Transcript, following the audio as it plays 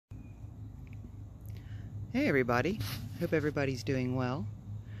Hey everybody, hope everybody's doing well.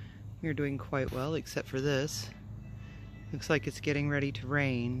 We're doing quite well except for this. Looks like it's getting ready to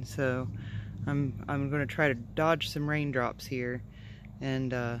rain, so I'm going to try to dodge some raindrops here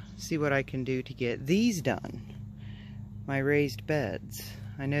and see what I can do to get these done. My raised beds.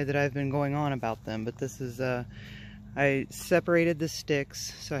 I know that I've been going on about them, but this is, I separated the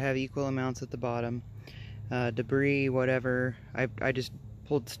sticks so I have equal amounts at the bottom. Debris, whatever, I just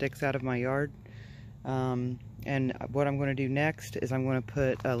pulled sticks out of my yard. And what I'm going to do next is I'm going to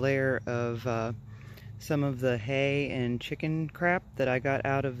put a layer of some of the hay and chicken crap that I got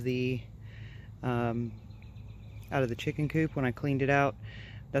out of the chicken coop when I cleaned it out.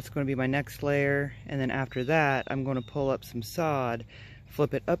 That's going to be my next layer, and then after that I'm going to pull up some sod,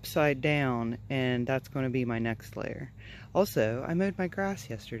 flip it upside down, and that's going to be my next layer. Also, I mowed my grass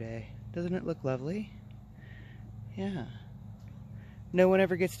yesterday. Doesn't it look lovely? Yeah. No one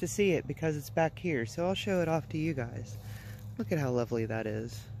ever gets to see it because it's back here, so I'll show it off to you guys. Look at how lovely that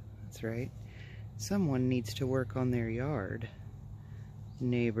is. That's right. Someone needs to work on their yard.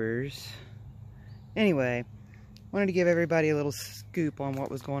 Neighbors. Anyway, wanted to give everybody a little scoop on what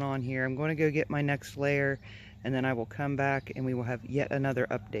was going on here. I'm going to go get my next layer, and then I will come back and we will have yet another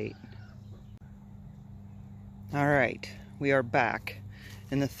update. Alright, we are back,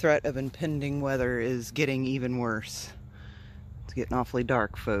 and the threat of impending weather is getting even worse. It's getting awfully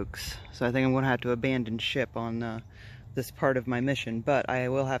dark, folks, so I think I'm going to have to abandon ship on this part of my mission. But I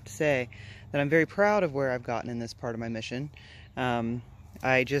will have to say that I'm very proud of where I've gotten in this part of my mission.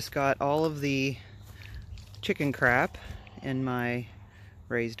 I just got all of the chicken crap in my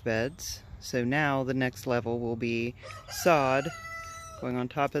raised beds, so now the next level will be sod going on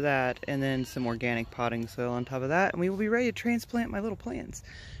top of that, and then some organic potting soil on top of that, and we will be ready to transplant my little plants,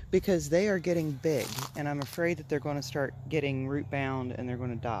 because they are getting big, and I'm afraid that they're going to start getting root bound and they're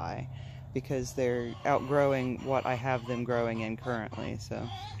going to die because they're outgrowing what I have them growing in currently. So,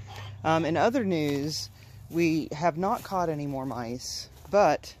 in other news, we have not caught any more mice,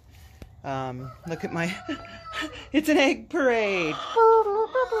 but look at my it's an egg parade.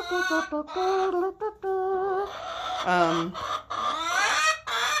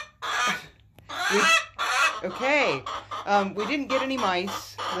 Okay, we didn't get any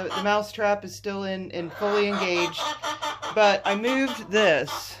mice. The mouse trap is still in fully engaged, but I moved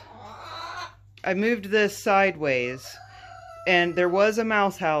this. I moved this sideways, and there was a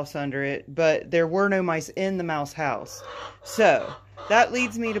mouse house under it, but there were no mice in the mouse house. So that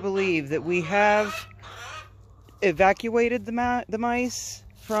leads me to believe that we have evacuated the mice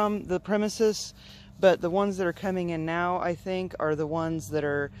from the premises, but the ones that are coming in now, I think, are the ones that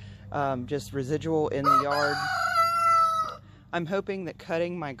are just residual in the yard. I'm hoping that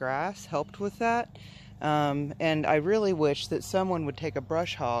cutting my grass helped with that, and I really wish that someone would take a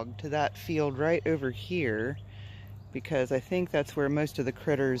brush hog to that field right over here, because I think that's where most of the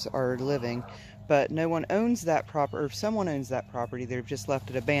critters are living. But no one owns that property, or if someone owns that property, they've just left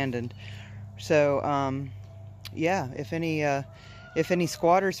it abandoned. So yeah, if any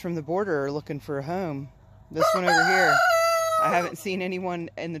squatters from the border are looking for a home, this one over here. I haven't seen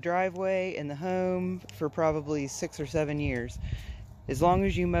anyone in the driveway, in the home, for probably 6 or 7 years. As long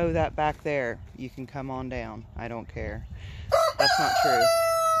as you mow that back there, you can come on down. I don't care. That's not true.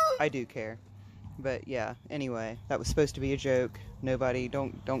 I do care. But yeah, anyway, that was supposed to be a joke. Nobody,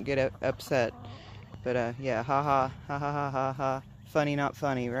 don't get upset. But yeah, ha ha, ha ha ha ha ha. Funny not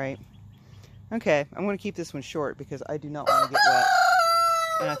funny, right? Okay, I'm going to keep this one short because I do not want to get wet.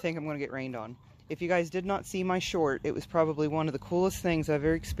 And I think I'm going to get rained on. If you guys did not see my short, it was probably one of the coolest things I've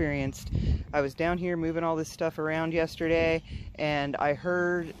ever experienced. I was down here moving all this stuff around yesterday, and I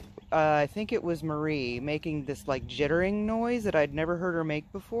heard, I think it was Marie, making this like jittering noise that I'd never heard her make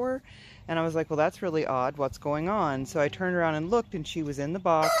before. And I was like, well, that's really odd. What's going on? So I turned around and looked, and she was in the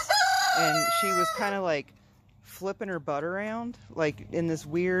box, and she was kind of like flipping her butt around, like in this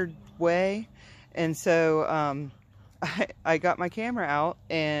weird way. And so I got my camera out,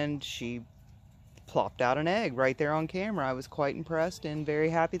 and she plopped out an egg right there on camera. I was quite impressed and very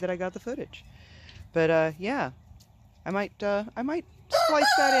happy that I got the footage. But yeah, I might splice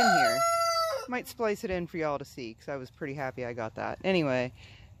that in here. Might splice it in for y'all to see, because I was pretty happy I got that. Anyway,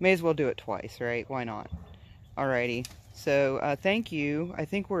 may as well do it twice, right? Why not? Alrighty. So thank you. I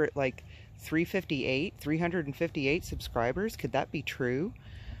think we're at like 358 subscribers. Could that be true?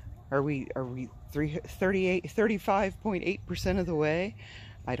 Are we 35.8% of the way?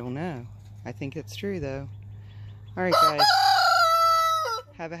 I don't know. I think it's true, though. Alright, guys.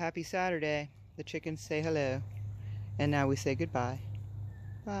 Have a happy Saturday. The chickens say hello. And now we say goodbye.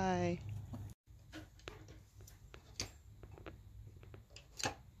 Bye.